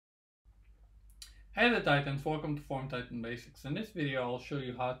Hey there Titans, welcome to Form Titan Basics. In this video I'll show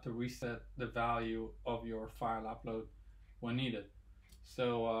you how to reset the value of your file upload when needed.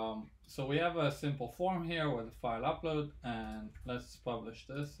 So we have a simple form here with a file upload, and let's publish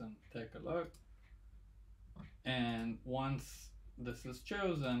this and take a look. And once this is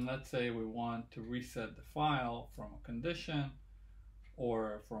chosen, let's say we want to reset the file from a condition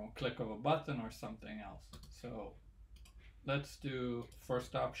or from a click of a button or something else. So let's do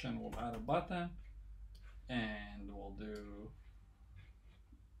first option, we'll add a button. And we'll do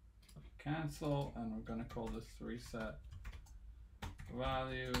cancel, and we're going to call this reset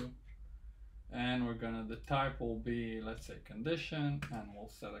value, and the type will be, let's say, condition, and we'll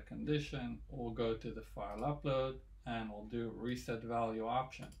set a condition. We'll go to the file upload and we'll do reset value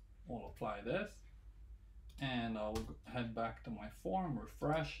option. We'll apply this, and I'll head back to my form,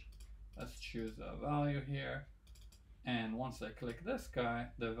 refresh. Let's choose a value here, and once I click this guy,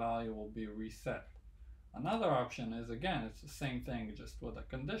 the value will be reset. Another option is, again, it's the same thing, just with a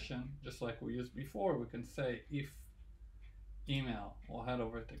condition, just like we used before. We can say if email. We'll head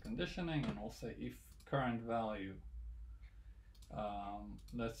over to conditioning and we'll say if current value,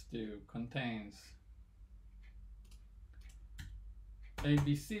 let's do contains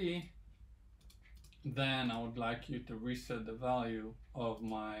ABC, then I would like you to reset the value of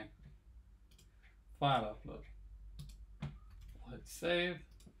my file upload. We'll hit save,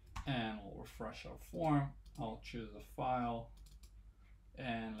 and we'll refresh our form. I'll choose a file,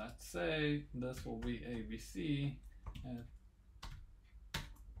 and let's say this will be abc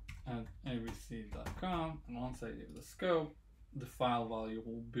at abc.com, and once I give the scope, the file value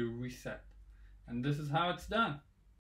will be reset. And this is how it's done.